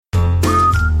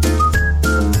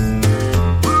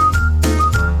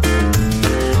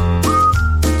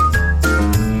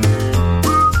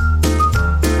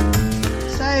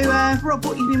Rob,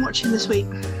 what have you been watching this week?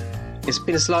 It's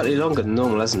been slightly longer than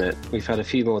normal, hasn't it? We've had a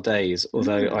few more days,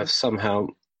 although I've somehow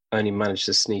only managed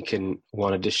to sneak in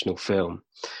one additional film,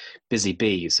 Busy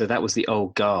Bee. So that was The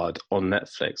Old Guard on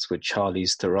Netflix with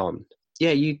Charlize Theron.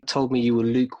 Yeah, you told me you were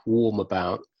lukewarm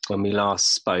about when we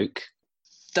last spoke.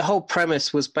 The whole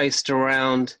premise was based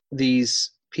around these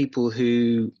people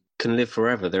who can live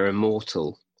forever. They're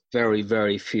immortal. Very,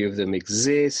 very few of them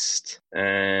exist,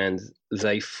 and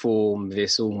they form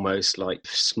this almost like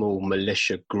small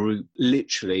militia group,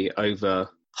 literally over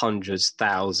hundreds,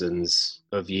 thousands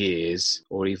of years,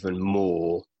 or even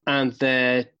more. And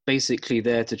they're basically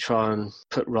there to try and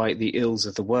put right the ills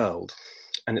of the world.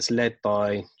 And it's led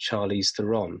by Charlize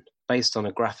Theron, based on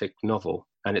a graphic novel.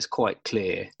 And it's quite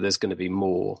clear there's going to be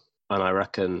more. And I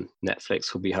reckon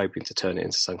Netflix will be hoping to turn it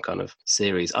into some kind of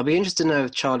series. I'll be interested to know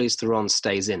if Charlize Theron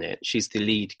stays in it. She's the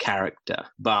lead character.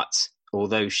 But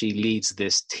although she leads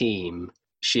this team,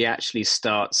 she actually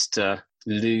starts to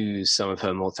lose some of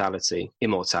her immortality,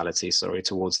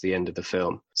 towards the end of the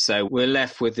film. So we're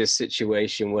left with this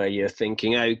situation where you're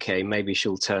thinking, okay, maybe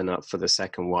she'll turn up for the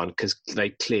second one, because they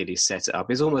clearly set it up.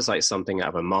 It's almost like something out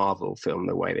of a Marvel film,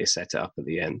 the way they set it up at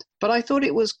the end. But I thought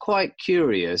it was quite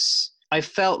curious. I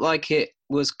felt like it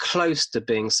was close to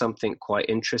being something quite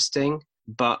interesting,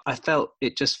 but I felt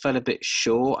it just fell a bit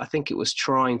short. I think it was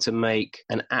trying to make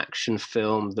an action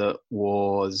film that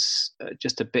was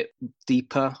just a bit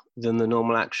deeper than the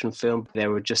normal action film.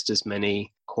 There were just as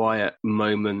many quiet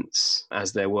moments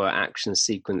as there were action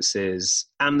sequences.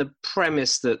 And the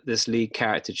premise that this lead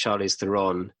character, Charlize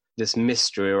Theron, this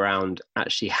mystery around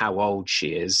actually how old she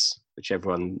is, which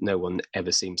no one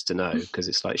ever seems to know, because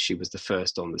it's like she was the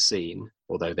first on the scene,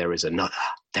 although there is another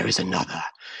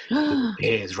who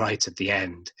appears right at the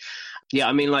end. Yeah,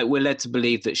 I mean, like, we're led to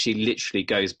believe that she literally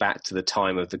goes back to the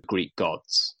time of the Greek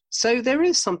gods. So there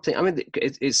is something, I mean,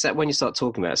 it's when you start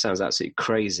talking about it, it sounds absolutely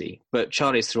crazy, but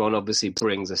Charlize Theron obviously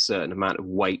brings a certain amount of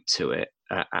weight to it.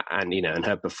 And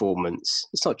her performance,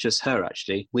 it's not just her,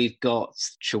 actually. We've got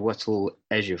Chiwetel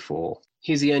Ejiofor.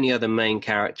 He's the only other main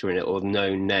character in it, or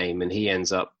known name, and he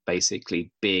ends up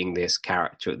basically being this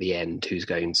character at the end who's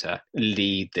going to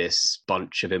lead this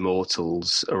bunch of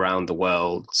immortals around the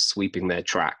world, sweeping their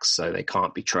tracks so they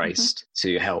can't be traced,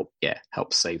 to help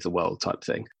save the world type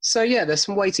thing. So yeah, there's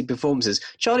some weighty performances.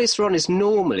 Charlize Theron is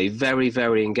normally very,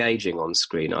 very engaging on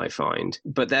screen, I find,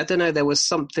 but I don't know, there was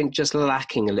something just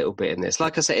lacking a little bit in this.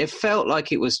 Like I said, it felt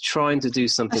like it was trying to do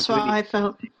something. That's what I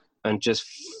felt. And just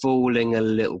falling a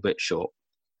little bit short.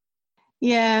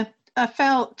 Yeah, I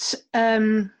felt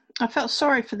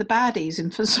sorry for the baddies,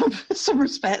 and for some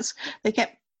respects, they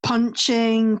kept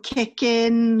punching,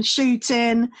 kicking,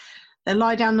 shooting. They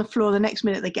lie down on the floor. The next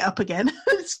minute they get up again.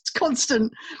 It's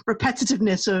constant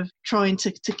repetitiveness of trying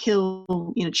to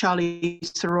kill,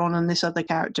 Charlize Theron and this other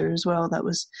character as well. That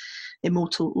was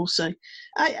immortal also.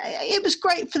 It was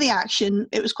great for the action.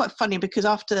 It was quite funny because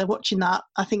after watching that,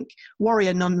 I think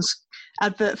Warrior Nun's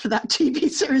advert for that TV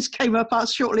series came up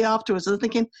shortly afterwards. I was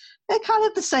thinking, they're kind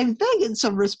of the same thing in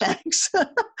some respects.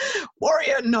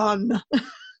 Warrior Nun.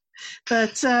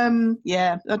 But I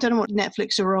don't know what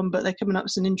Netflix are on, but they're coming up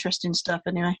with some interesting stuff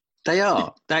anyway. They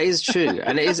are. That is true.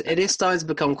 And it is starting to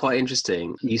become quite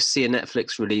interesting. You see a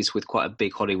Netflix release with quite a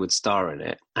big Hollywood star in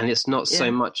it, and it's not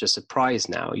so much a surprise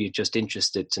now. You're just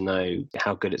interested to know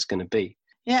how good it's going to be.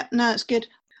 Yeah, no, it's good.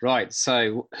 Right,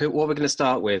 so what are we going to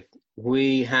start with?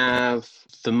 We have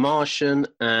The Martian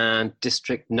and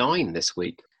District 9 this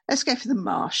week. Let's go for The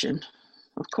Martian,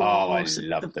 of course. Oh, I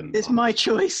love them. It's my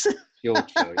choice. Your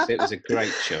choice. It was a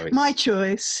great choice. My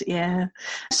choice, yeah.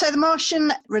 So The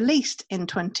Martian, released in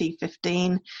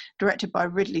 2015, directed by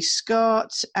Ridley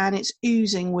Scott, and it's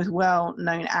oozing with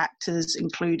well-known actors,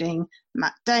 including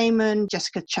Matt Damon,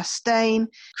 Jessica Chastain,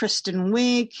 Kristen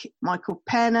Wiig, Michael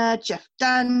Pena, Jeff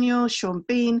Daniels, Sean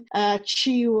Bean,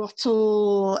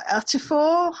 Chiwetel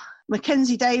Ejiofor,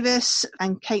 Mackenzie Davis,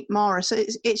 and Kate Mara. So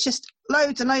it's just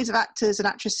loads and loads of actors and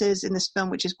actresses in this film,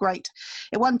 which is great.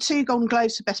 It won 2 Golden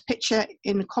Globes for Best Picture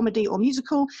in Comedy or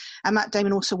Musical, and Matt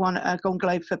Damon also won a Golden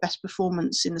Globe for Best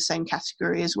Performance in the same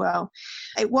category as well.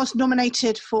 It was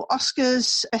nominated for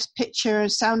Oscars, Best Picture,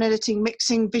 Sound Editing,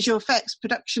 Mixing, Visual Effects,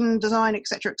 Production Design,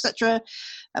 etc., etc.,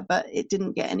 but it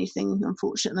didn't get anything,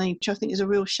 unfortunately, which I think is a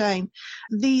real shame.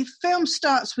 The film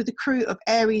starts with the crew of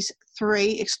Ares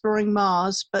 3 exploring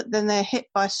Mars, but then they're hit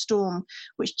by a storm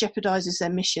which jeopardizes their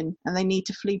mission, and they need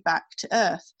to flee back to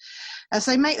Earth. As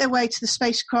they make their way to the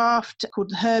spacecraft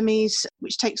called the Hermes,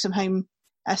 which takes them home,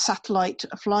 a satellite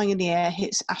flying in the air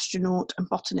hits astronaut and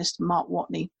botanist Mark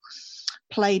Watney.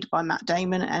 played by Matt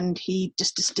Damon, and he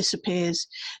just disappears.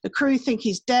 The crew think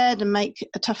he's dead and make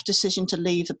a tough decision to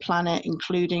leave the planet,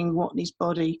 including Watney's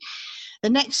body. The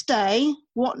next day,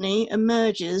 Watney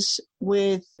emerges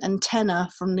with antenna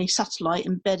from the satellite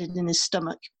embedded in his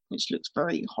stomach, which looks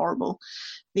very horrible.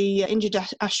 The injured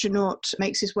astronaut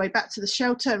makes his way back to the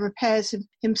shelter and repairs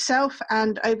himself.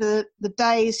 And over the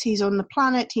days he's on the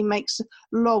planet, he makes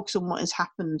logs on what has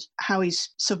happened, how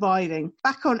he's surviving.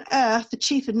 Back on Earth, the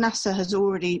chief of NASA has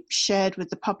already shared with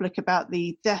the public about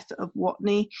the death of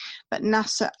Watney, but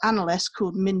NASA analyst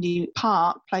called Mindy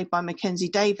Park, played by Mackenzie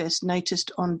Davis,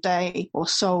 noticed on day or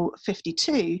Sol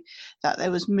 52 that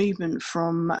there was movement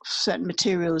from certain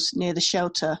materials near the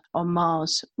shelter on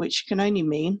Mars, which can only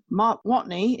mean Mark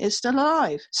Watney is still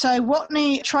alive. So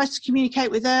Watney tries to communicate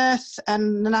with Earth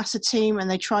and the NASA team, and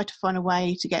they try to find a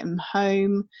way to get him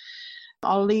home.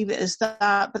 I'll leave it as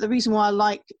that. But the reason why I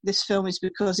like this film is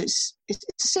because it's a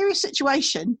serious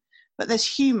situation, but there's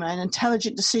humour and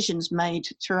intelligent decisions made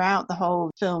throughout the whole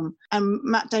film. And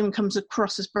Matt Damon comes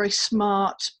across as very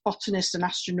smart botanist and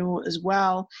astronaut as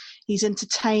well. He's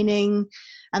entertaining,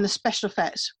 and the special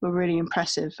effects were really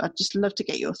impressive. I'd just love to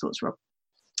get your thoughts, Rob.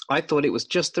 I thought it was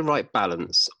just the right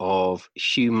balance of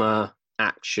humour,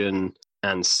 action,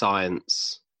 and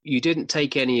science. You didn't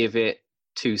take any of it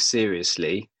too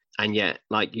seriously, and yet,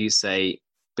 like you say,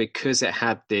 because it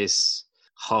had this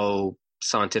whole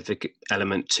scientific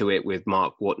element to it with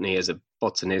Mark Watney as a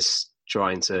botanist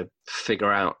trying to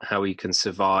figure out how he can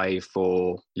survive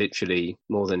for literally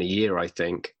more than a year, I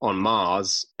think, on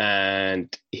Mars,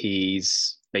 and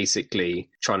he's basically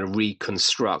trying to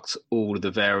reconstruct all of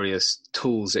the various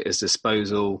tools at his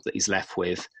disposal that he's left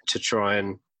with to try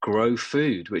and grow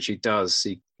food, which he does.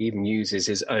 He even uses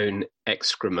his own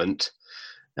excrement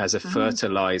as a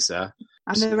fertilizer.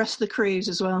 And the rest of the crews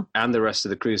as well. And the rest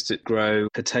of the crews to grow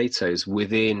potatoes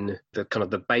within the kind of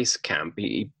the base camp.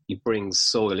 He brings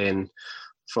soil in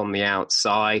from the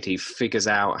outside. He figures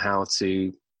out how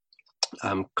to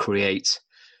create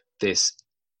this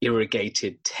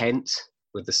irrigated tent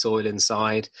with the soil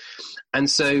inside. And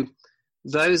so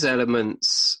those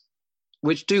elements,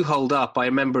 which do hold up, I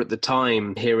remember at the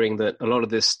time hearing that a lot of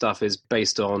this stuff is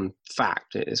based on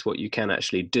fact. It's what you can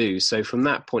actually do. So from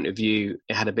that point of view,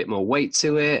 it had a bit more weight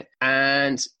to it.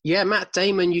 And yeah, Matt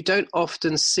Damon, you don't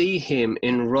often see him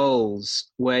in roles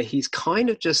where he's kind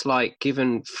of just like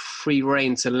given free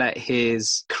rein to let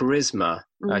his charisma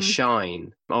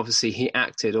shine. Obviously, he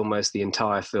acted almost the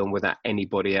entire film without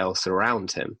anybody else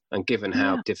around him. And given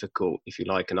how difficult, if you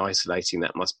like, and isolating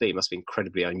that must be, it must be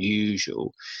incredibly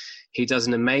unusual. He does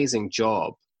an amazing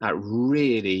job at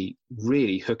really,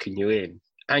 really hooking you in.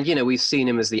 And, you know, we've seen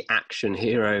him as the action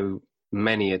hero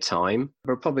many a time,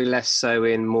 but probably less so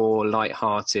in more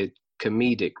light-hearted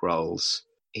comedic roles.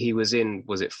 He was in,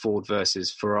 was it Ford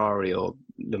versus Ferrari or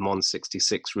Le Mans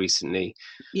 66 recently?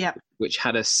 Yeah. Which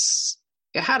had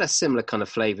it had a similar kind of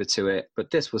flavour to it,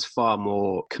 but this was far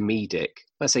more comedic.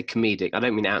 I say comedic, I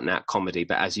don't mean out-and-out comedy,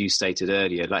 but as you stated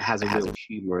earlier, like has a real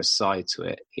humorous side to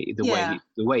it. The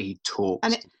way he talks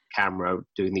to the camera,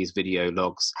 doing these video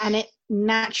logs. And it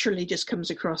naturally just comes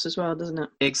across as well, doesn't it?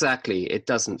 Exactly. It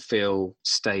doesn't feel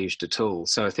staged at all.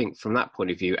 So I think from that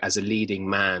point of view, as a leading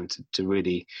man to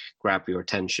really grab your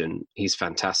attention, he's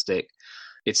fantastic.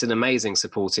 It's an amazing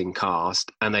supporting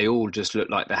cast, and they all just look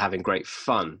like they're having great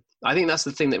fun. I think that's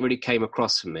the thing that really came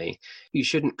across for me. You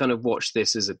shouldn't kind of watch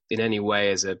this in any way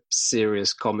as a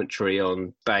serious commentary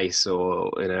on space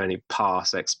or, you know, any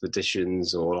past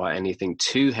expeditions or like anything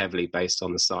too heavily based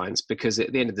on the science, because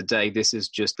at the end of the day, this is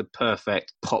just the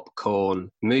perfect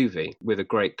popcorn movie with a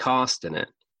great cast in it.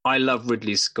 I love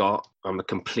Ridley Scott. I'm a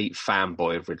complete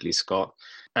fanboy of Ridley Scott.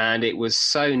 And it was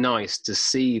so nice to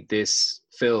see this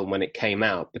film when it came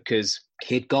out, because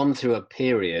he'd gone through a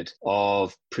period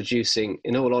of producing,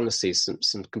 in all honesty, some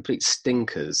complete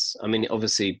stinkers. I mean,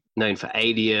 obviously known for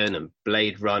Alien and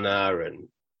Blade Runner and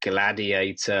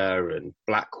Gladiator and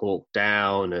Black Hawk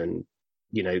Down, and,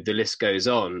 you know, the list goes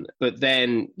on. But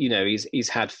then, you know, he's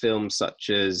had films such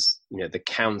as, you know, The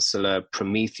Counselor,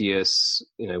 Prometheus,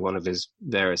 you know, one of his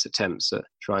various attempts at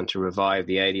trying to revive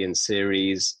the Alien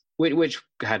series, which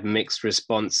had mixed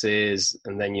responses.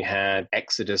 And then you had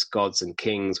Exodus, Gods and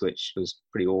Kings, which was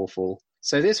pretty awful.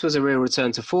 So this was a real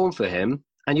return to form for him.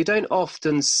 And you don't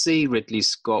often see Ridley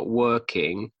Scott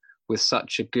working with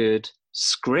such a good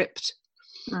script.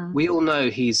 We all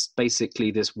know he's basically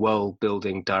this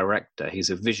world-building director. He's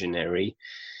a visionary.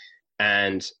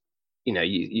 And, you know,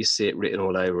 you see it written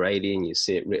all over Alien. You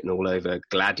see it written all over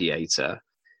Gladiator.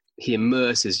 He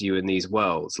immerses you in these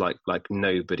worlds like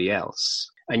nobody else.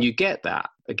 And you get that.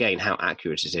 Again, how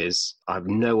accurate it is, I have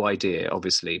no idea,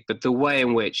 obviously. But the way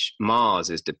in which Mars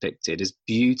is depicted is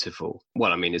beautiful.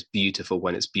 Well, I mean, it's beautiful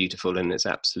when it's beautiful, and it's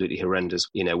absolutely horrendous,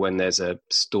 you know, when there's a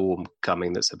storm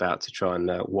coming that's about to try and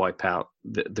wipe out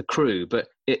the crew. But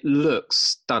it looks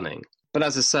stunning. But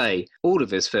as I say, all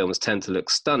of his films tend to look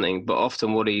stunning, but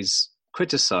often what he's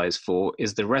criticised for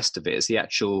is the rest of it. It's the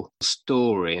actual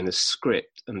story and the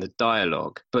script and the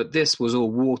dialogue. But this was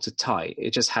all watertight.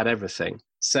 It just had everything.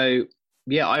 So,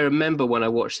 yeah, I remember when I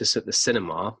watched this at the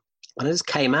cinema, and I just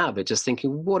came out of it just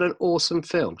thinking, what an awesome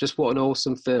film. Just what an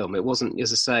awesome film. It wasn't,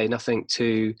 as I say, nothing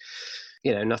too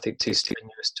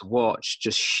strenuous to watch,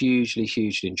 just hugely,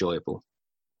 hugely enjoyable.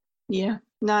 Yeah,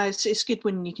 no, it's good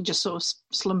when you can just sort of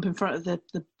slump in front of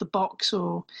the box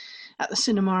or at the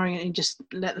cinema and just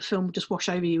let the film just wash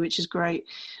over you, which is great.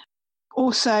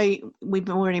 Also, we've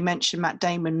already mentioned Matt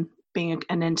Damon being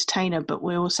an entertainer, but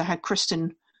we also had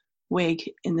Kristen Wiig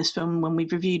in this film when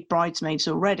we've reviewed Bridesmaids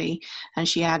already, and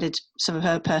she added some of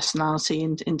her personality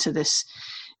into this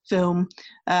film.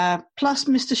 Plus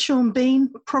Mr. Sean Bean,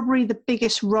 probably the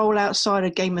biggest role outside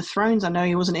of Game of Thrones. I know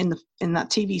he wasn't in that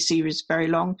TV series very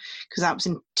long, because that was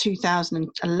in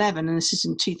 2011 and this is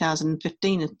in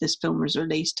 2015 that this film was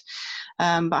released.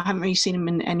 But I haven't really seen him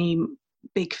in any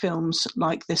big films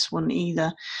like this one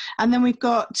either. And then we've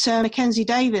got Mackenzie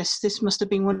Davis. This must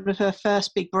have been one of her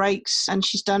first big breaks, and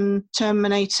she's done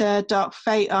Terminator, Dark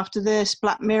Fate after this,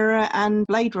 Black Mirror and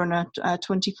Blade Runner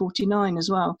 2049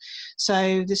 as well.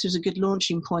 So this was a good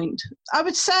launching point. I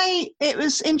would say it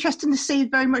was interesting to see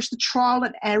very much the trial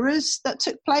and errors that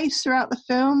took place throughout the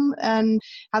film, and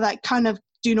how that kind of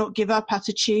do not give up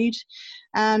attitude.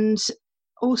 And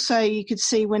also, you could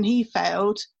see when he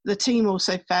failed, the team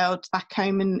also failed back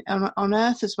home on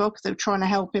Earth as well, because they were trying to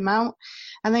help him out.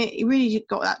 And they really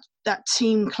got that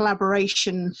team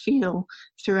collaboration feel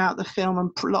throughout the film,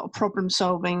 and a lot of problem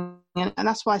solving. And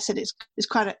that's why I said it's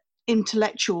quite of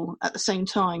intellectual at the same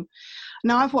time.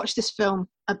 Now, I've watched this film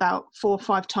about 4 or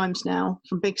 5 times now,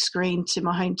 from big screen to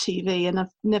my home TV, and I've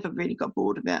never really got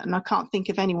bored of it. And I can't think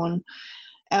of anyone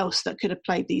else that could have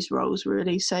played these roles,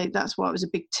 really. So that's why it was a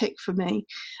big tick for me.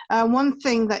 One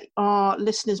thing that our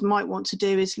listeners might want to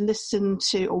do is listen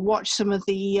to or watch some of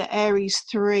the Ares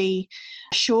 3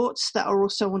 shorts that are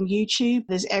also on YouTube.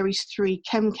 There's Ares 3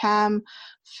 ChemCam,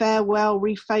 Farewell,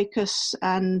 Refocus,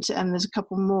 and there's a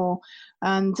couple more.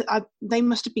 And they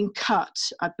must have been cut,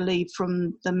 I believe,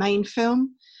 from the main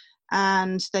film,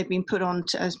 and they've been put on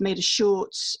as made as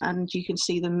shorts, and you can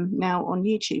see them now on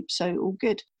YouTube. So all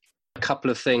good. A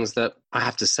couple of things that I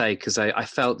have to say, because I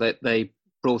felt that they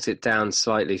brought it down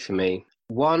slightly for me.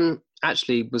 One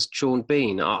actually was Sean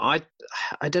Bean. I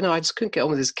don't know, I just couldn't get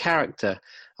on with his character.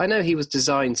 I know he was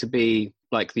designed to be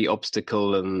like the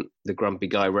obstacle and the grumpy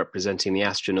guy representing the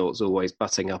astronauts, always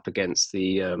butting up against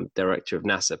the director of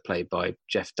NASA, played by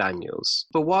Jeff Daniels.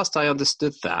 But whilst I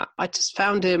understood that, I just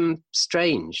found him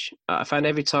strange. I found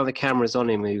every time the camera's on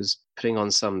him, he was putting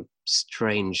on some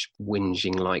strange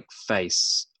whinging-like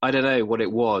face. I don't know what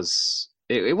it was.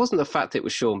 It wasn't the fact that it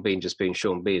was Sean Bean just being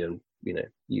Sean Bean and, you know,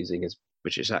 using his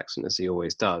British accent as he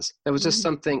always does. There was just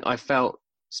something I felt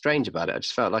strange about it. I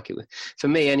just felt like it was, for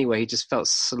me anyway, he just felt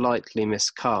slightly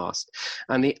miscast.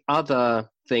 And the other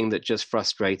thing that just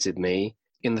frustrated me,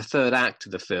 in the third act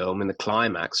of the film, in the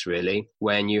climax really,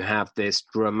 when you have this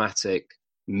dramatic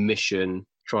mission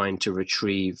trying to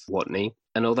retrieve Watney,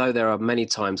 and although there are many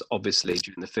times obviously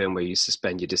during the film where you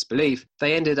suspend your disbelief,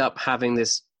 they ended up having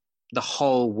the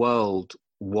whole world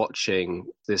watching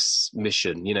this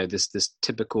mission, you know, this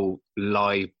typical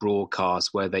live broadcast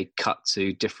where they cut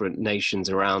to different nations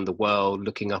around the world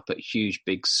looking up at huge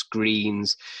big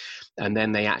screens, and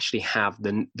then they actually have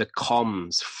the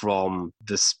comms from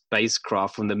the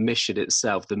spacecraft, from the mission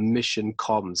itself, the mission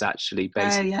comms actually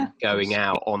basically going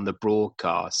out on the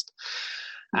broadcast.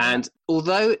 And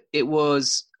although it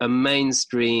was a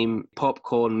mainstream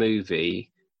popcorn movie,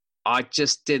 I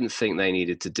just didn't think they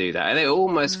needed to do that. And it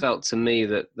almost felt to me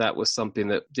that that was something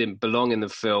that didn't belong in the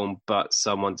film, but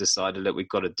someone decided, look, we've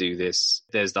got to do this.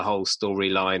 There's the whole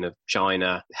storyline of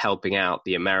China helping out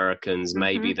the Americans.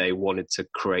 Maybe they wanted to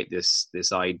create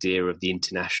this idea of the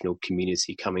international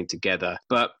community coming together.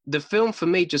 But the film for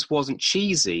me just wasn't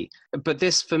cheesy. But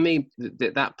this, for me,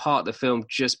 that part of the film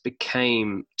just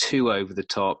became too over the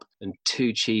top and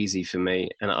too cheesy for me,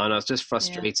 and I was just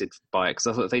frustrated by it, because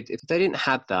I thought if they didn't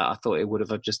have that, I thought it would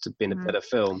have just been a better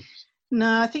film.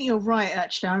 No, I think you're right,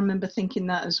 actually. I remember thinking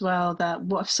that as well, that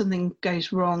what if something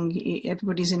goes wrong?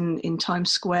 Everybody's in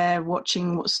Times Square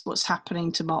watching what's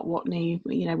happening to Mark Watney.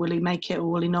 You know, will he make it or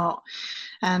will he not?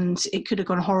 And it could have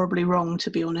gone horribly wrong, to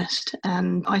be honest.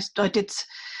 And I did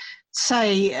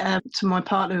say to my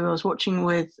partner who I was watching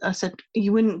with, I said,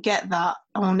 you wouldn't get that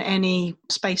on any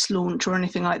space launch or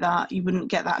anything like that. You wouldn't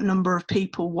get that number of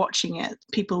people watching it.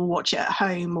 People watch it at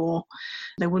home, or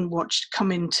they wouldn't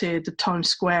come into the Times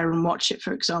Square and watch it,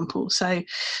 for example. So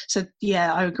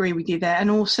yeah, I agree with you there. And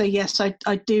also, yes,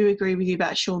 I do agree with you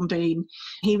about Sean Bean.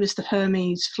 He was the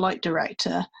Hermes flight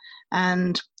director,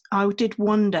 and I did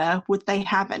wonder, would they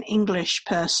have an English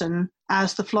person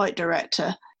as the flight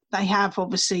director? They have,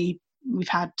 obviously, we've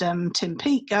had Tim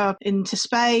Peake go up into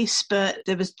space, but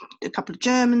there was a couple of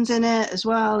Germans in it as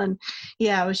well. And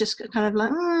yeah, I was just kind of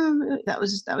like, that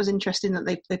was interesting that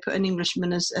they put an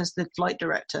Englishman as the flight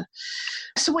director.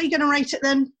 So what are you going to rate it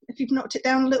then, if you've knocked it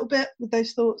down a little bit with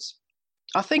those thoughts?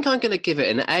 I think I'm going to give it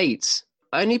an 8,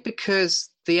 only because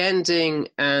the ending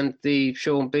and the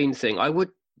Sean Bean thing, I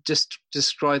would just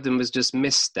describe them as just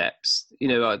missteps. You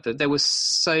know, they were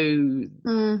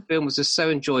the film was just so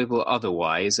enjoyable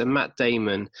otherwise. And Matt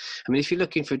Damon, I mean, if you're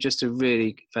looking for just a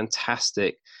really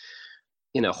fantastic,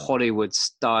 you know, Hollywood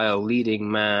style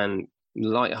leading man,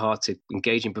 light-hearted,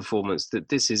 engaging performance, that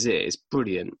this is it. It's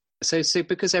brilliant. So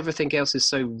because everything else is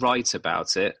so right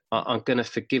about it, I'm going to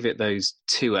forgive it those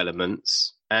 2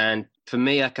 elements. And for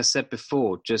me, like I said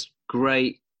before, just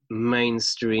great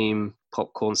mainstream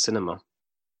popcorn cinema.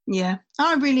 Yeah,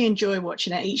 I really enjoy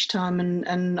watching it each time,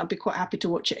 and I'd be quite happy to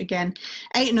watch it again.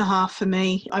 8.5 for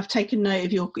me. I've taken note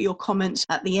of your comments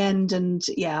at the end, and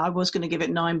yeah, I was going to give it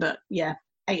 9, but yeah,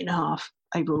 8.5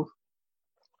 overall.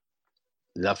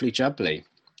 Lovely jubbly.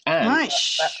 And,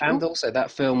 nice. And also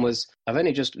that film was, I'm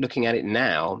only just looking at it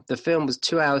now, the film was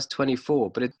 2 hours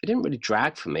 24, but it didn't really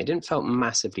drag for me. It didn't felt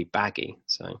massively baggy.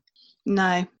 So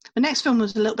no. The next film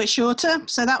was a little bit shorter,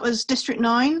 so that was District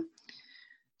 9.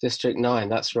 District 9,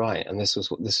 that's right. And this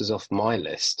was off my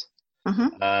list.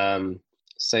 Mm-hmm.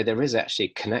 So there is actually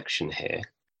a connection here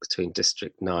between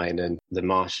District 9 and The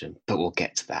Martian, but we'll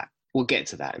get to that. We'll get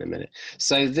to that in a minute.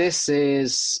 So this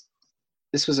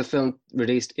was a film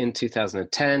released in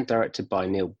 2010, directed by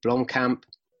Neil Blomkamp,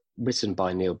 written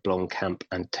by Neil Blomkamp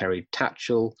and Terry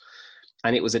Tatchell,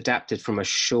 and it was adapted from a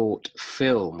short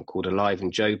film called Alive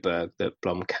in Joburg that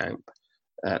Blomkamp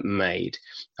made.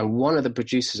 And one of the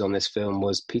producers on this film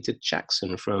was Peter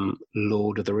Jackson from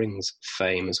Lord of the Rings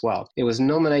fame as well. It was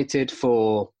nominated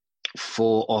for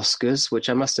 4 Oscars, which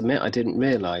I must admit I didn't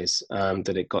realise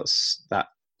that it got that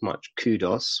much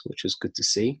kudos, which was good to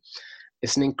see.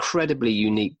 It's an incredibly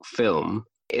unique film.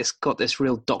 It's got this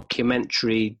real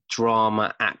documentary,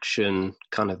 drama, action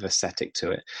kind of aesthetic to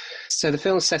it. So the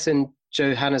film's set in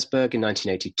Johannesburg in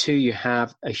 1982. You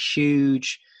have a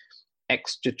huge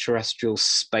extraterrestrial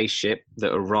spaceship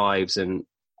that arrives and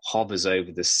hovers over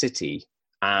the city.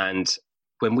 And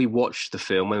when we watch the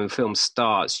film, when the film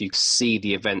starts, you see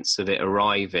the events of it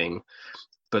arriving.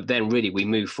 But then really we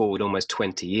move forward almost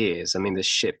 20 years. I mean, the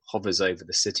ship hovers over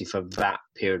the city for that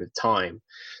period of time.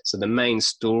 So the main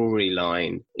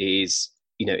storyline is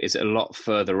a lot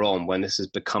further on when this has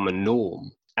become a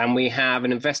norm. And we have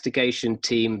an investigation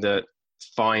team that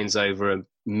finds over 1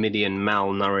 million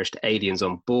malnourished aliens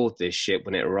on board this ship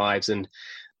when it arrives, and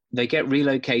they get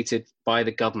relocated by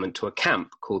the government to a camp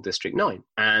called District 9.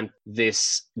 And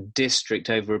this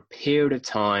district, over a period of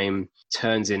time,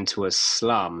 turns into a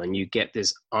slum, and you get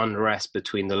this unrest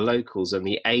between the locals and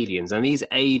the aliens. And these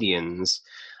aliens,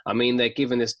 I mean, they're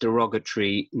given this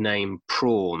derogatory name,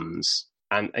 prawns.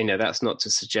 And, that's not to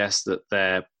suggest that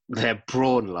they're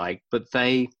prawn-like, but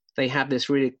they have this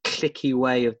really cliquey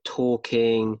way of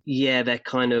talking. Yeah, they're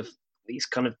these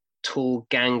kind of tall,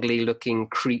 gangly-looking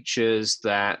creatures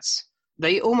that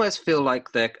they almost feel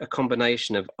like they're a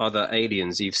combination of other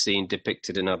aliens you've seen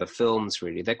depicted in other films,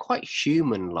 really. They're quite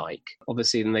human-like,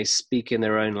 obviously, and they speak in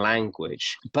their own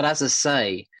language. But as I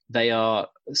say, they are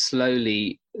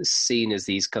slowly seen as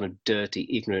these kind of dirty,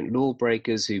 ignorant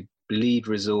lawbreakers who bleed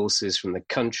resources from the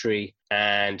country.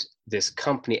 And this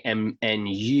company,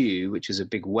 MNU, which is a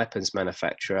big weapons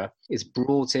manufacturer, is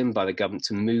brought in by the government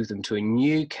to move them to a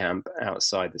new camp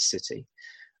outside the city.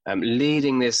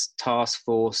 Leading this task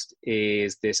force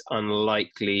is this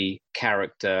unlikely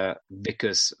character,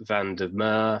 Vickers van der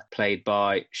Meer, played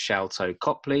by Sharlto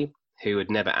Copley, who had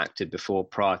never acted before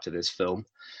prior to this film.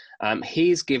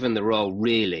 He's given the role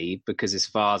really because his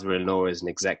father-in-law is an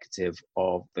executive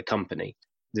of the company.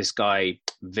 This guy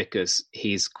Vickers,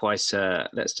 he's quite a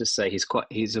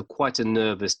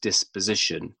nervous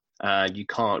disposition. You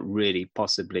can't really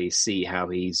possibly see how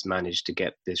he's managed to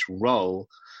get this role,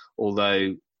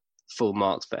 although full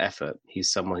marks for effort. He's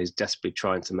someone who's desperately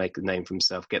trying to make a name for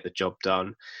himself, get the job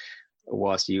done,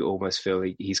 whilst you almost feel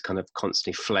he's kind of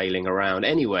constantly flailing around.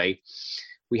 Anyway,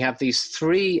 we have these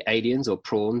 3 aliens or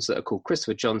prawns that are called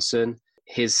Christopher Johnson,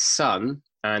 his son,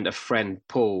 and a friend,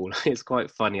 Paul. It's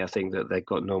quite funny, I think, that they've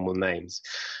got normal names.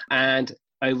 And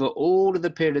over all of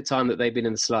the period of time that they've been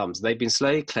in the slums, they've been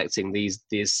slowly collecting this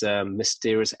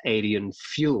mysterious alien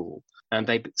fuel. And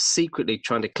they're secretly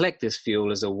trying to collect this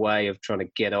fuel as a way of trying to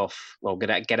get out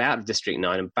of District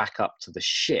 9 and back up to the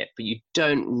ship. But you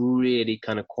don't really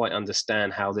kind of quite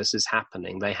understand how this is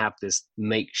happening. They have this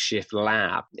makeshift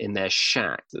lab in their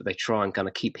shack that they try and kind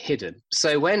of keep hidden.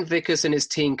 So when Vickers and his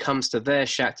team comes to their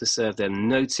shack to serve them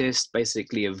notice,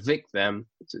 basically evict them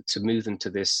to move them to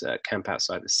this camp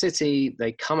outside the city,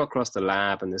 they come across the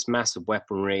lab and there's massive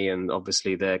weaponry, and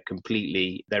obviously they're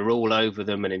all over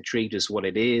them and intrigued as what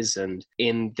it is. And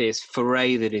in this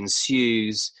foray that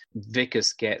ensues,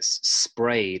 Vickers gets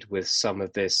sprayed with some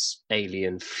of this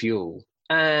alien fuel.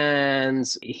 And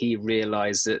he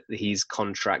realized that he's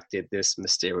contracted this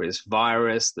mysterious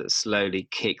virus that slowly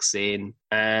kicks in.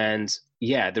 And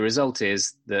yeah, the result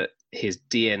is that his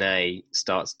DNA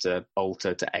starts to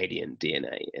alter to alien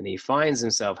DNA. And he finds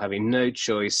himself having no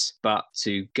choice but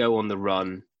to go on the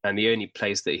run. And the only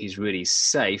place that he's really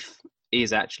safe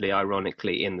is actually,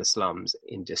 ironically, in the slums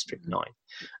in District 9.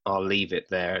 I'll leave it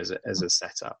there as a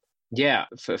setup. Yeah,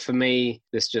 for me,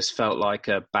 this just felt like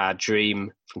a bad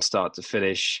dream from start to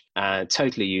finish,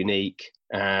 totally unique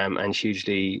and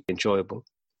hugely enjoyable.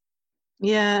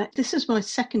 Yeah, this is my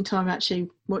second time actually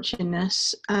watching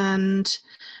this. And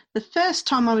the first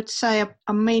time I would say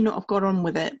I may not have got on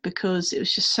with it because it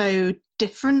was just so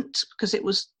different, because it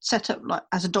was set up like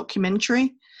as a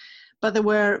documentary. But there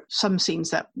were some scenes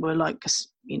that were like,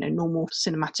 normal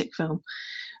cinematic film,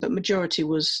 but majority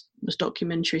was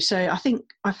documentary. So I think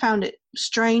I found it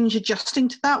strange adjusting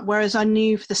to that, whereas I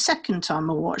knew for the second time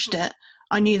I watched it,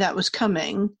 I knew that was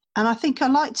coming. And I think I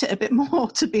liked it a bit more,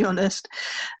 to be honest.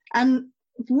 And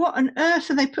what on earth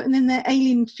are they putting in their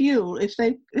alien fuel if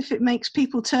it makes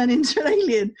people turn into an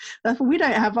alien? Therefore, we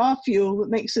don't have our fuel that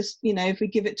makes us, if we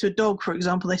give it to a dog, for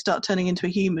example, they start turning into a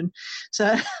human.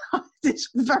 So it's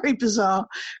a very bizarre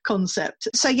concept.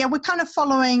 So yeah, we're kind of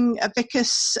following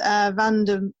Vickers van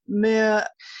der Meer,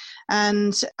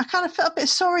 and I kind of felt a bit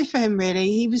sorry for him, really.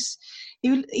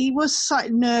 He was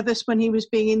slightly nervous when he was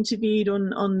being interviewed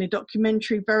on the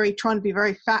documentary, trying to be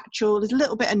very factual. It was a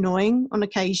little bit annoying on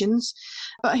occasions.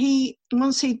 But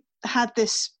once he had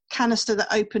this canister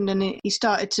that opened and he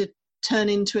started to turn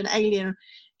into an alien,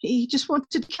 he just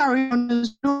wanted to carry on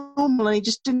as normal, and he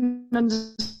just didn't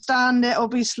understand it,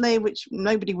 obviously, which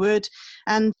nobody would.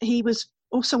 And he was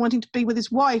also wanting to be with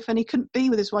his wife, and he couldn't be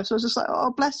with his wife. So I was just like,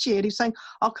 oh, bless you. And he's saying,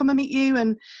 I'll come and meet you,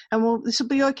 and this will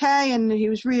be okay. And he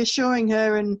was reassuring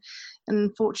her, and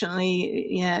unfortunately,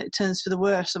 yeah, it turns for the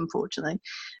worse, unfortunately.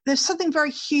 There's something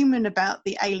very human about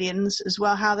the aliens as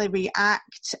well, how they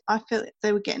react. I feel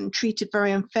they were getting treated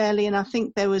very unfairly, and I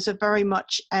think there was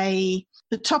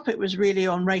the topic was really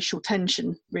on racial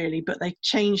tension, really, but they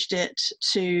changed it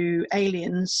to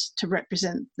aliens to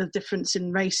represent the difference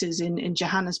in races in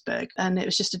Johannesburg. And it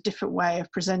was just a different way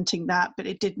of presenting that, but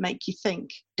it did make you think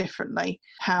differently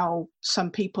how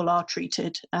some people are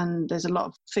treated. And there's a lot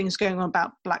of things going on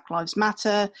about Black Lives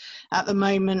Matter at the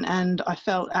moment, and I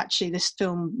felt actually this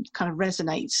film kind of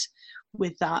resonates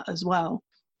with that as well.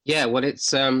 Yeah, well,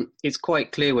 it's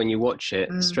quite clear when you watch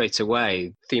it straight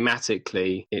away.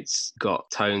 Thematically, it's got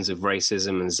tones of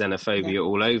racism and xenophobia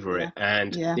all over it.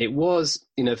 And it was,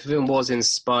 the film was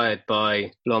inspired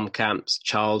by Blomkamp's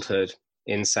childhood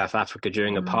in South Africa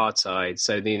during apartheid.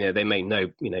 So, they make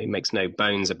he makes no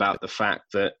bones about the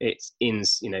fact that it's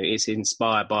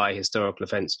inspired by historical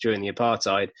events during the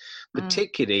apartheid,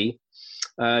 particularly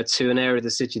to an area of the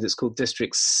city that's called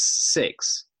District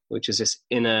 6. Which is this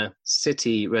inner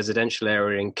city residential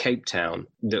area in Cape Town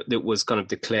that was kind of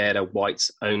declared a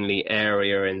whites-only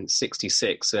area in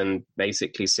 '66, and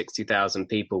basically 60,000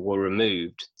 people were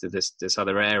removed to this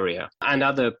other area, and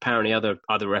apparently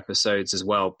other episodes as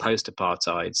well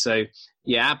post-apartheid. So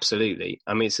yeah, absolutely.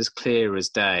 I mean, it's as clear as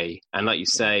day, and like you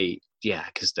say. Yeah,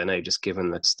 because I don't know, just given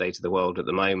the state of the world at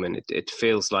the moment, it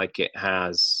feels like it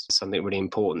has something really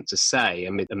important to say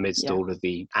amidst all of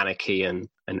the anarchy and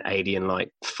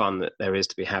alien-like fun that there is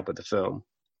to be had with the film.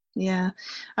 Yeah.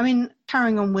 I mean,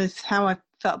 carrying on with how I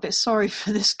felt a bit sorry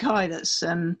for this guy that's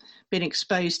been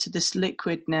exposed to this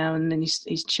liquid now, and then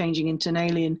he's changing into an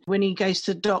alien. When he goes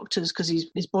to the doctors because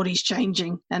his body's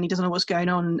changing and he doesn't know what's going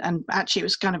on, and actually it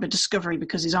was kind of a discovery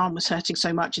because his arm was hurting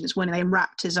so much, and it's when they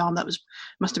unwrapped his arm that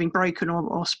must have been broken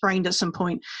or sprained at some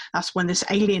point. That's when this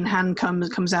alien hand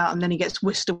comes out, and then he gets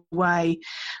whisked away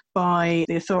by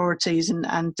the authorities,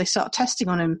 and they start testing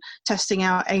on him, testing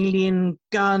out alien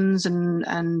guns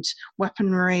and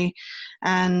weaponry,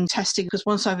 and testing because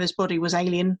one side of his body was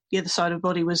alien, the other side of the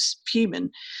body was human.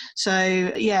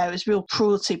 So yeah, it was real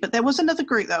cruelty. But there was another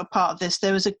group that were part of this.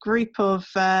 There was a group of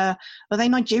were they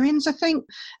Nigerians, I think,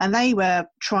 and they were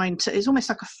trying to, it's almost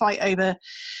like a fight over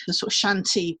the sort of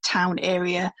shanty town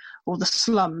area or the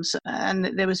slums, and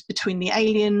there was between the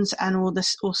aliens and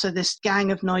also this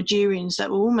gang of Nigerians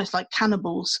that were almost like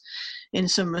cannibals in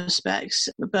some respects,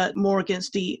 but more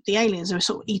against the aliens. They were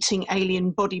sort of eating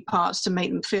alien body parts to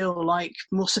make them feel like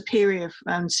more superior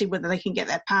and see whether they can get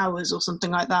their powers or something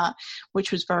like that,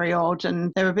 which was very odd.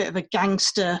 And they were a bit of a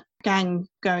gangster gang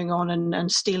going on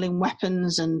and stealing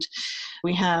weapons. And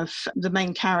we have the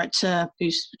main character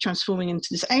who's transforming into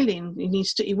this alien.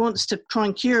 He wants to try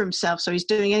and cure himself, so he's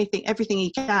doing everything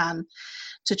he can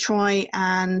to try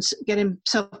and get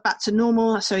himself back to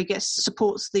normal. So he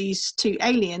supports these two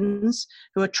aliens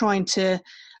who are trying to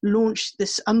launch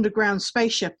this underground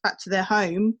spaceship back to their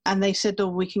home. And they said,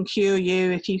 we can cure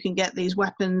you if you can get these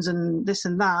weapons and this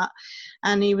and that.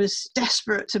 And he was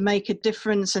desperate to make a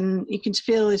difference, and you can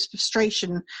feel his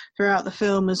frustration throughout the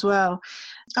film as well.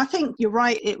 I think you're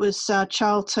right, it was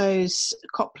Charlton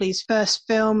Copley's first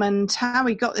film, and how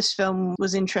he got this film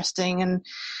was interesting. And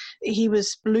he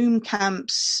was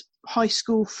Blomkamp's high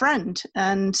school friend,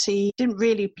 and he didn't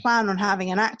really plan on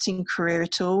having an acting career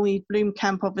at all.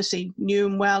 Blomkamp obviously knew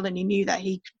him well, and he knew that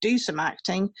he could do some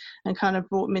acting and kind of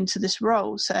brought him into this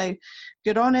role. So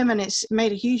good on him, and it's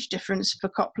made a huge difference for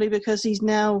Copley because he's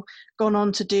now gone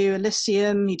on to do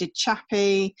Elysium, he did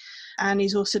Chappie, and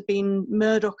he's also been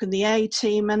Murdoch and the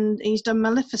A-Team, and he's done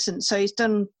Maleficent. So he's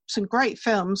done some great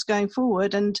films going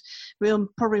forward, and will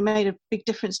probably made a big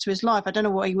difference to his life. I don't know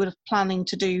what he would have planning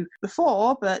to do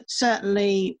before, but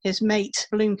certainly his mate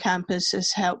Blomkamp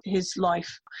has helped his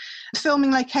life.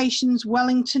 Filming locations,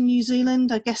 Wellington, New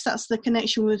Zealand. I guess that's the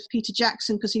connection with Peter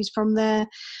Jackson because he's from there,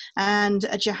 and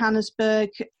Johannesburg.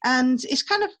 And it's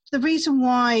kind of the reason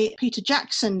why Peter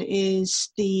Jackson is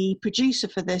the producer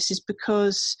for this is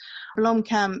because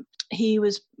Blomkamp, he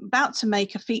was about to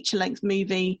make a feature-length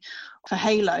movie for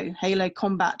Halo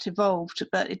Combat Evolved,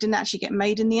 but it didn't actually get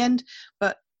made in the end.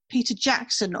 But Peter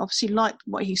Jackson obviously liked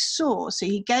what he saw, so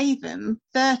he gave him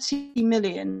 30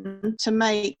 million to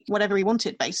make whatever he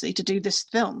wanted, basically, to do this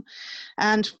film.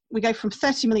 And we go from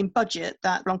 30 million budget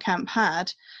that Blomkamp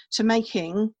had to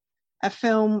making a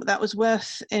film that was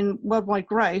worth in worldwide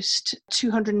gross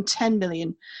 210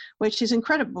 million, which is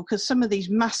incredible because some of these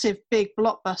massive big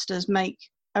blockbusters make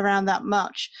around that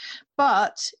much.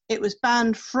 But it was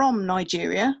banned from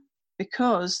Nigeria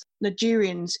because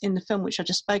Nigerians in the film, which I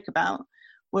just spoke about,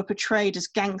 were portrayed as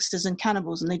gangsters and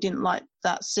cannibals, and they didn't like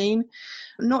that scene.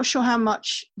 I'm not sure how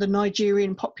much the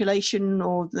Nigerian population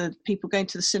or the people going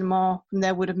to the cinema from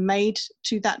there would have made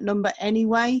to that number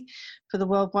anyway for the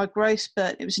worldwide gross,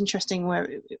 but it was interesting where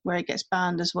it gets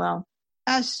banned as well.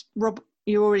 As Rob,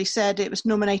 you already said, it was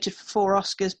nominated for 4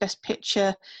 Oscars, Best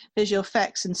Picture, Visual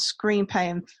Effects and Screenplay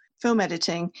and Film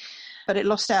Editing, but it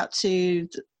lost out to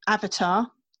Avatar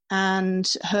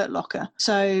and Hurt Locker.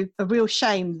 So a real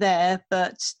shame there,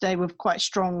 but they were quite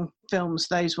strong films,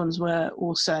 those ones were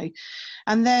also.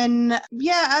 And then,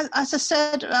 yeah, as I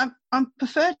said, I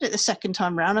preferred it the second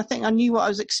time round. I think I knew what I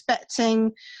was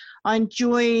expecting. I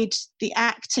enjoyed the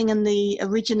acting and the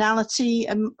originality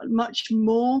much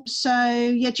more. So,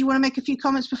 yeah, do you want to make a few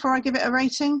comments before I give it a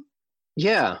rating?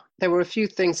 Yeah, there were a few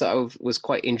things that I was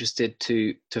quite interested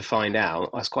to find out.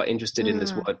 I was quite interested in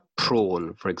this word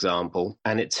prawn, for example,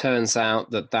 and it turns out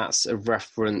that that's a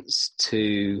reference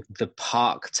to the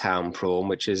Parktown prawn,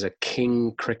 which is a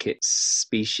king cricket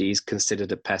species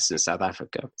considered a pest in South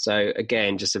Africa. So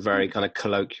again, just a very kind of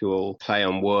colloquial play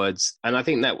on words, and I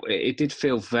think that it did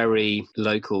feel very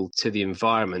local to the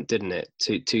environment, didn't it?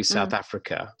 To South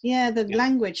Africa. Yeah, the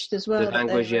language as well. The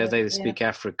language, they speak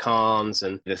Afrikaans,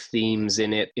 and the themes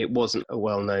in it. It wasn't a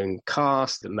well-known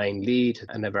cast. The main lead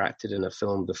had never acted in a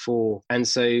film before. And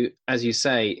so, as you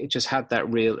say, it just had that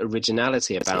real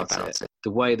originality about it.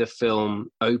 The way the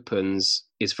film opens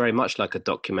is very much like a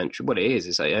documentary. What it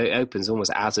is it opens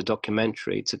almost as a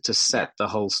documentary to set the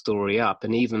whole story up.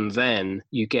 And even then,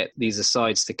 you get these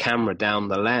asides to camera down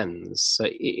the lens. So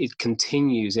it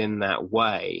continues in that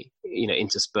way,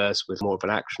 interspersed with more of an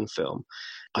action film.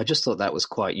 I just thought that was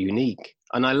quite unique.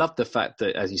 And I love the fact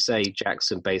that, as you say,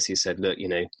 Jackson basically said, look,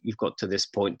 you've got to this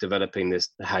point developing this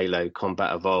Halo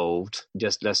Combat Evolved.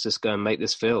 Let's just go and make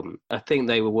this film. I think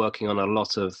they were working on a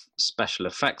lot of special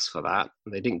effects for that.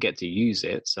 They didn't get to use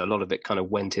it. So a lot of it kind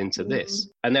of went into this.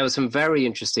 And there were some very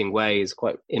interesting ways,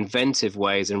 quite inventive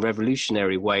ways and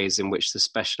revolutionary ways in which the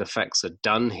special effects are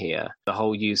done here. The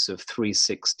whole use of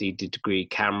 360-degree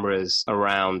cameras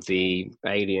around the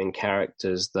alien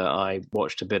characters that I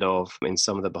watched a bit of in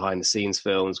some of the behind-the-scenes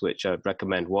films, which I'd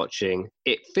recommend watching.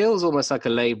 It feels almost like a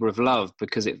labor of love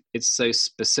because it's so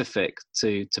specific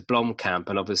to Blomkamp,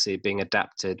 and obviously being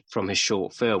adapted from his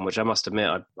short film, which I must admit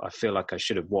I feel like I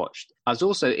should have watched. I was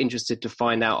also interested to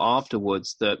find out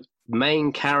afterwards that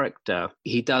main character,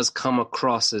 he does come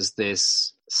across as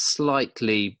this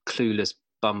slightly clueless,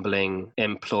 bumbling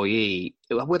employee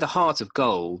with a heart of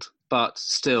gold, but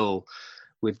still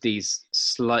with these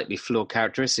slightly flawed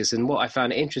characteristics. And what I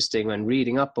found interesting when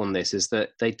reading up on this is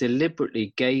that they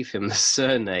deliberately gave him the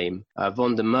surname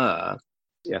Von der Meer.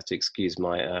 You have to excuse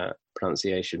my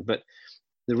pronunciation. But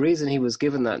the reason he was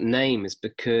given that name is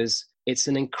because it's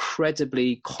an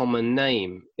incredibly common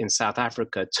name in South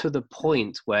Africa, to the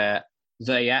point where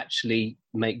they actually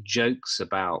make jokes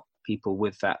about people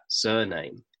with that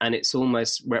surname. And it's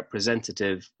almost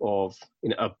representative of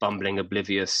a bumbling,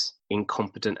 oblivious,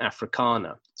 incompetent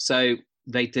Afrikaner. So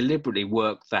they deliberately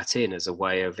work that in as a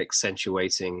way of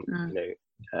accentuating,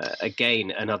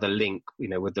 again, another link,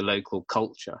 with the local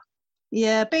culture.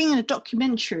 Yeah, being in a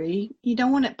documentary, you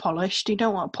don't want it polished. You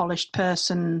don't want a polished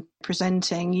person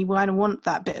presenting. You want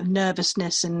that bit of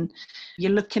nervousness, and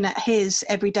you're looking at his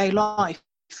everyday life,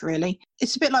 really.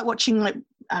 It's a bit like watching,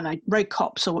 road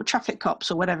cops or traffic cops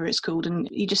or whatever it's called, and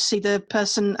you just see the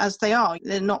person as they are.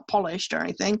 They're not polished or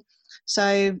anything.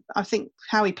 So I think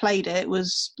how he played it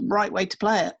was the right way to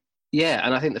play it. Yeah,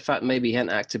 and I think the fact maybe he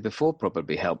hadn't acted before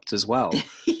probably helped as well.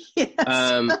 Yes.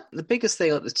 The biggest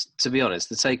thing, to be honest,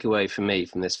 the takeaway for me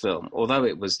from this film, although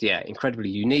it was, incredibly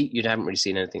unique, you haven't really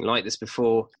seen anything like this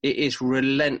before, it is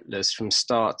relentless from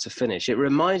start to finish. It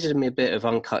reminded me a bit of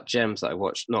Uncut Gems that I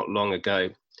watched not long ago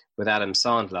with Adam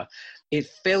Sandler. It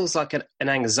feels like an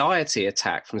anxiety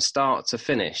attack from start to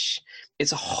finish.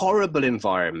 It's a horrible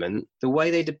environment. The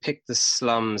way they depict the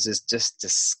slums is just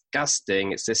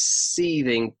disgusting. It's this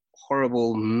seething,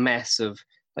 horrible mess of,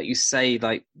 like you say,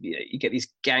 you get these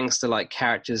gangster-like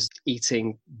characters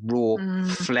eating raw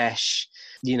flesh.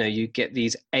 You get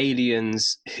these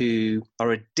aliens who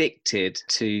are addicted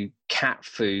to cat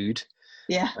food.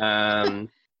 Yeah.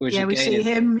 We see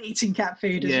him eating cat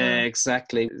food as well. Yeah,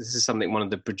 exactly. This is something one of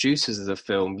the producers of the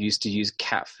film used to use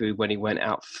cat food when he went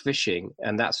out fishing.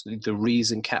 And that's the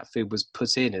reason cat food was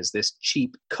put in, as this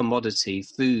cheap commodity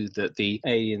food that the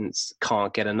aliens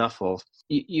can't get enough of.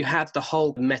 You had the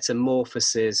whole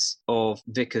metamorphosis of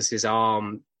Vickers'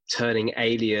 arm turning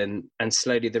alien, and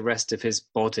slowly the rest of his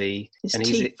body. His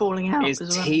teeth falling out. His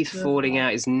teeth falling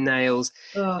out, his nails.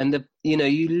 Oh. And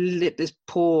this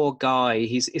poor guy,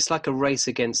 it's like a race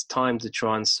against time to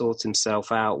try and sort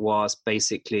himself out, whilst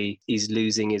basically he's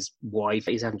losing his wife.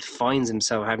 Finds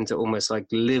himself having to almost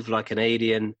live like an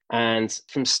alien. And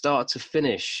from start to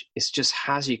finish, it just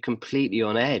has you completely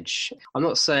on edge. I'm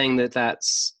not saying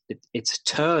it's a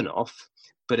turn off,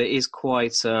 but it is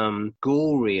quite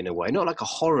gory in a way. Not like a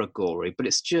horror gory, but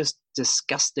it's just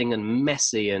disgusting and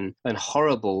messy and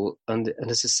horrible. And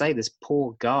as I say, this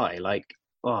poor guy,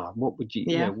 what would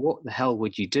what the hell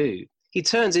would you do? He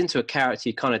turns into a character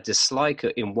you kind of dislike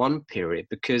in one period,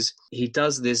 because he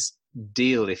does this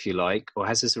deal, if you like, or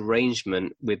has this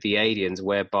arrangement with the aliens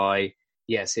whereby,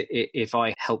 yes, if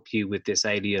I help you with this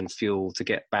alien fuel to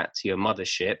get back to your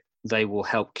mothership, they will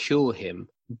help cure him.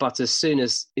 But as soon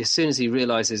as he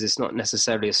realizes it's not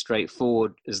necessarily as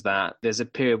straightforward as that, there's a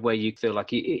period where you feel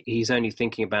like he's only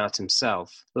thinking about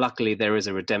himself. Luckily, there is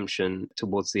a redemption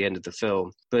towards the end of the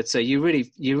film. But you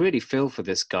really feel for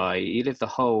this guy. You live the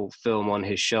whole film on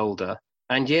his shoulder.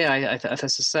 And as I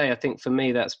say, I think for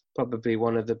me, that's probably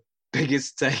one of the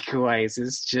biggest takeaways.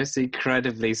 It's just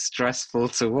incredibly stressful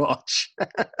to watch.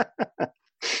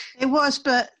 It was,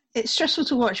 but it's stressful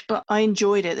to watch, but I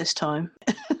enjoyed it this time,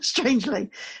 strangely.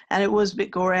 And it was a bit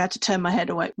gory. I had to turn my head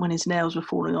away when his nails were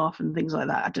falling off and things like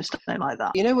that. I just don't like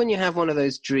that. When you have one of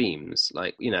those dreams,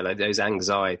 like those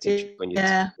anxiety dreams when you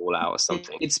fall out or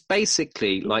something, it's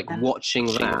basically like watching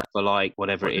that for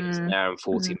whatever it is, an hour and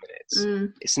 40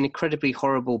 minutes. It's an incredibly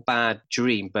horrible, bad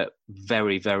dream, but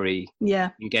very, very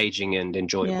engaging and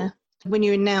enjoyable. Yeah. When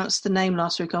you announced the name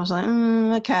last week, I was like,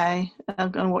 okay, I'm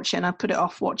going to watch it. And I put it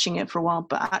off watching it for a while,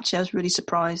 but actually I was really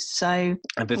surprised. So,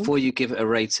 and before you give it a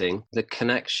rating, the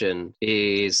connection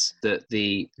is that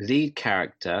the lead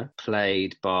character,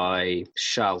 played by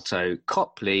Sharlto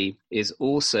Copley, is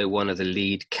also one of the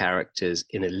lead characters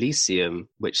in Elysium,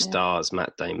 which stars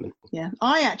Matt Damon. Yeah,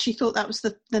 I actually thought that was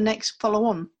the next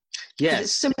follow-on. Yes.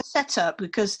 It's similar setup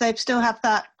because they still have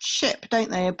that ship, don't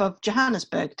they, above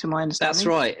Johannesburg, to my understanding. That's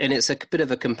right. And it's a bit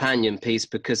of a companion piece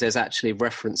because there's actually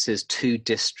references to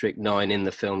District 9 in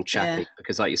the film Chappie,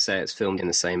 because like you say, it's filmed in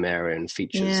the same area and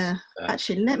features... Yeah.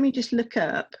 Actually, let me just look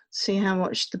up, see how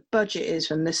much the budget is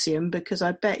for Elysium, because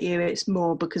I bet you it's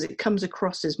more because it comes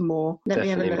across as more. Let me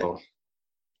have a look. More.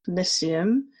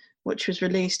 Elysium, which was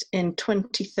released in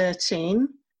 2013.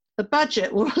 The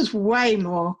budget was way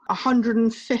more,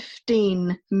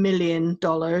 $115 million,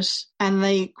 and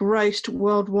they grossed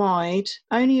worldwide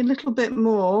only a little bit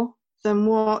more than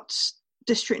what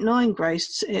District 9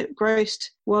 grossed. It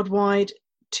grossed worldwide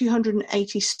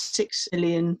 $286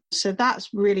 million. So that's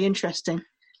really interesting.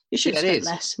 It should have spent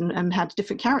less and had a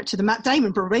different character than Matt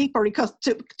Damon, probably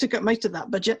took up most of that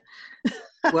budget.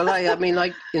 Well, I mean,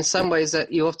 like in some ways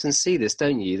that you often see this,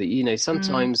 don't you? That, you know,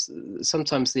 sometimes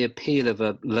the appeal of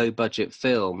a low budget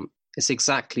film is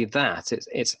exactly that.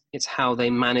 It's how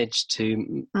they manage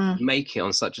to make it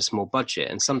on such a small budget,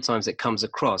 and sometimes it comes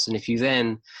across. And if you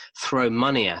then throw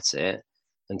money at it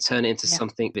and turn it into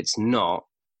something that's not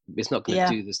going to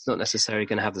do this. Not necessarily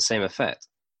going to have the same effect.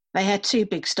 They had two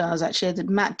big stars, actually. They had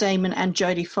Matt Damon and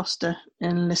Jodie Foster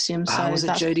in Elysium. So was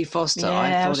it Jodie Foster?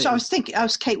 Yeah, I was thinking. I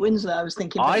was Kate Winslet. I was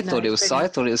thinking. I thought it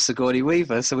was Sigourney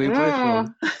Weaver. So we were both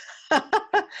wrong.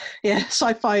 Yeah,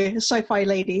 sci-fi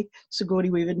lady Sigourney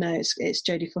Weaver. No, it's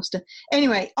Jodie Foster.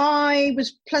 Anyway, I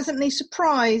was pleasantly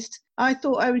surprised. I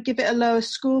thought I would give it a lower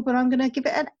score, but I'm going to give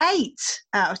it an 8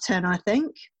 out of 10. I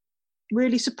think.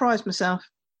 Really surprised myself.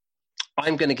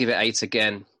 I'm going to give it 8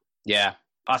 again. Yeah.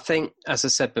 I think, as I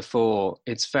said before,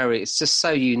 it's just so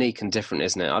unique and different,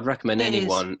 isn't it? I'd recommend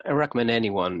anyone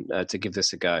to give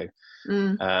this a go.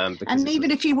 And even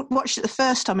if you watched it the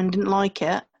first time and didn't like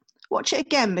it, watch it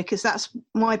again, because that's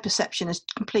my perception has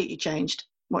completely changed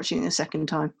watching it the second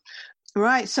time.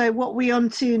 Right, so what are we on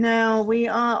to now? We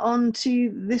are on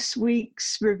to this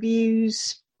week's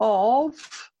reviews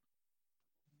of...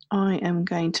 I am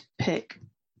going to pick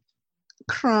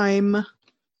crime.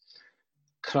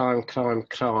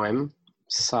 Crime.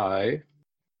 So,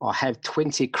 I have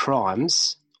 20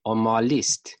 crimes on my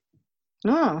list.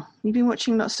 Oh, you've been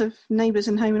watching lots of Neighbours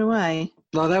and Home and Away.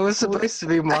 No, that was supposed to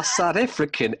be my South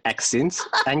African accent,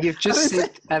 and you've just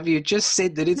said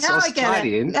that it's now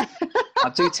Australian. I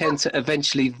do tend to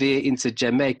eventually veer into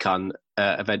Jamaican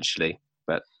eventually,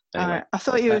 but anyway. Right. I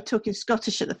thought you were talking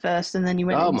Scottish at the first, and then you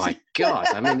went. Oh my God!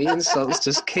 I mean, the insults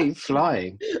just keep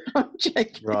flying. I'm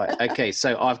joking. Right. Okay.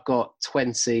 So I've got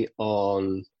 20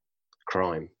 on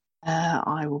crime.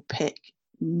 I will pick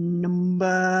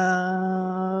number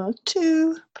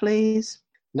 2, please.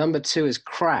 Number 2 is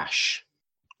Crash.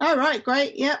 Oh, right.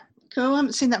 Great. Yeah. Cool. I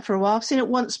haven't seen that for a while. I've seen it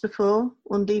once before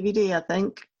on DVD, I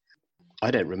think. I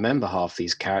don't remember half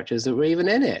these characters that were even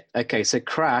in it. Okay, so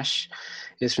Crash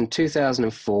is from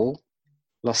 2004.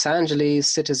 Los Angeles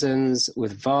citizens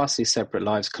with vastly separate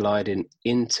lives collide in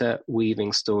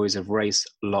interweaving stories of race,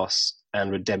 loss,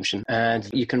 and redemption. And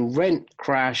you can rent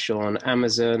Crash on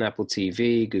Amazon, Apple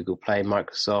TV, Google Play,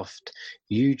 Microsoft,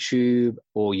 YouTube,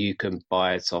 or you can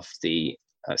buy it off the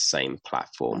same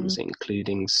platforms,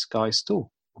 including Sky Store.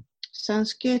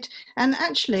 Sounds good. And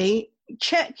actually,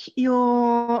 check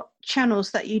your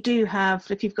channels that you do have,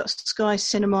 if you've got Sky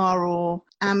Cinema or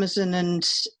Amazon and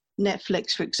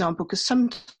Netflix, for example, because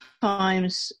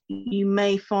sometimes you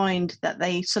may find that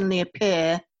they suddenly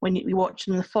appear when you watch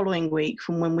them the following week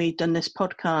from when we've done this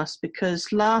podcast,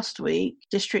 because last week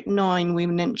District 9 we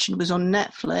mentioned was on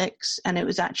Netflix and it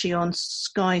was actually on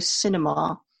Sky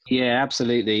Cinema. Yeah,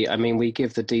 absolutely. I mean, we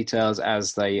give the details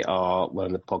as they are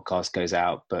when the podcast goes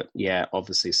out, but yeah,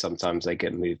 obviously sometimes they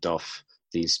get moved off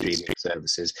these streaming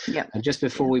services. Yep. And just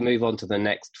before we move on to the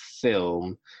next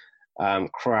film,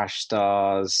 Crash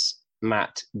stars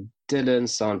Matt Dillon,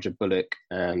 Sandra Bullock,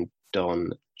 and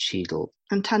Don Cheadle.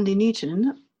 And Tandy Newton, isn't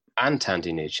it? And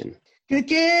Tandy Newton.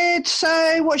 Good.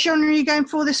 So what genre are you going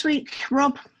for this week,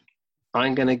 Rob?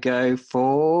 I'm going to go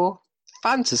for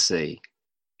fantasy.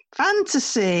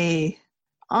 Fantasy.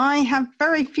 I have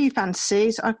very few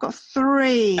fantasies. I've got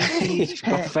 3. You've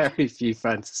got very few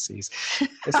fantasies.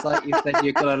 It's like you said,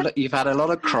 you've had a lot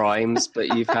of crimes,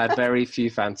 but you've had very few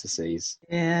fantasies.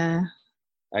 Yeah.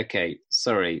 Okay,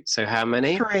 sorry. So how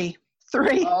many? 3.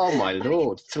 Oh my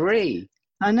Lord, 3.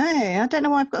 I know. I don't know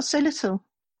why I've got so little.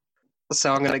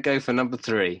 So I'm going to go for number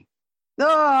 3.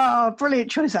 Oh,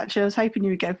 brilliant choice, actually. I was hoping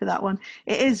you would go for that one.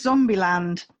 It is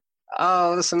Zombieland.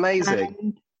 Oh, that's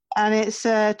amazing. And it's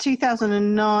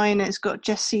 2009. It's got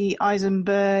Jesse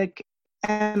Eisenberg,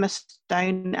 Emma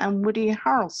Stone, and Woody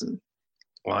Harrelson.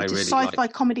 Well, it's a sci-fi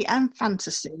comedy and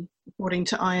fantasy, according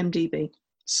to IMDb.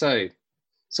 So,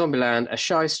 Zombieland, a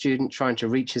shy student trying to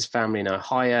reach his family in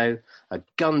Ohio, a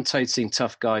gun-toting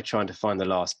tough guy trying to find the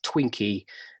last Twinkie,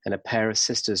 and a pair of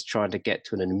sisters trying to get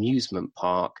to an amusement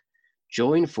park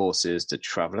join forces to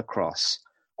travel across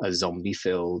a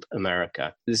zombie-filled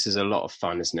America. This is a lot of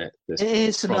fun, isn't it? It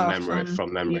is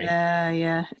from memory.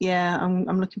 Yeah.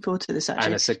 I'm looking forward to this, actually.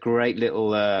 And it's a great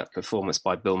little performance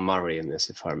by Bill Murray in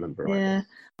this, if I remember right. Yeah.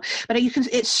 But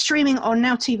it's streaming on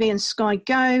Now TV and Sky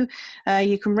Go.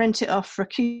 You can rent it off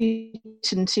Rakuten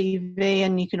TV,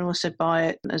 and you can also buy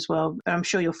it as well. I'm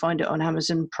sure you'll find it on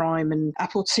Amazon Prime and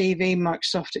Apple TV,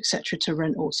 Microsoft, etc. to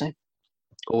rent also.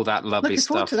 All that lovely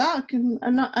stuff. Looking forward to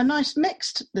that. A nice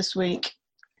mix this week.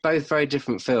 Both very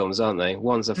different films, aren't they?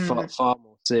 One's a far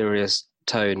more serious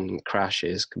tone and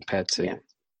crashes compared to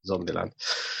Zombieland.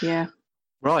 Yeah.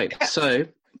 Right. So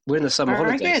we're in the summer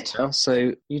holidays now. So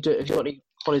have you got any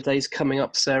holidays coming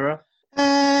up, Sarah?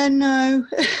 No.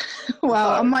 Well,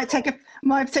 I might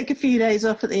take a few days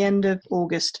off at the end of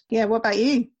August. Yeah. What about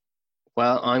you?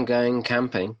 Well, I'm going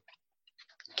camping.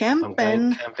 I'm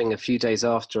going camping a few days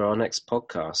after our next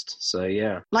podcast. So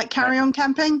yeah. Like Carry On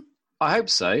Camping? I hope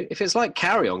so. If it's like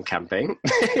Carry On Camping,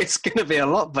 it's going to be a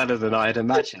lot better than I had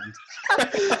imagined.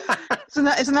 Isn't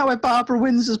that where Barbara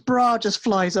Windsor's bra just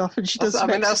flies off and she does? I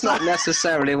mean, that's not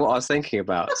necessarily what I was thinking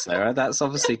about, Sarah. That's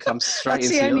obviously comes straight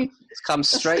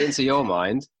into your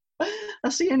mind.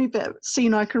 That's the only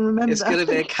scene I can remember. It's going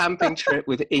to be a camping trip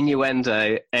with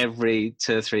innuendo every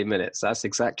 2 or 3 minutes. That's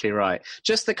exactly right.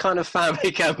 Just the kind of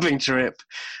family camping trip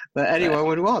that anyone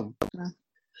would want.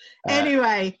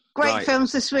 Anyway, great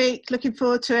films this week. Looking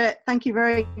forward to it. Thank you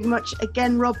very much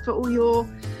again, Rob, for all your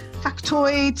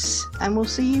factoids. And we'll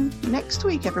see you next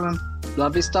week, everyone.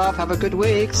 Lovely stuff. Have a good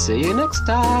week. See you next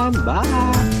time.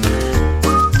 Bye.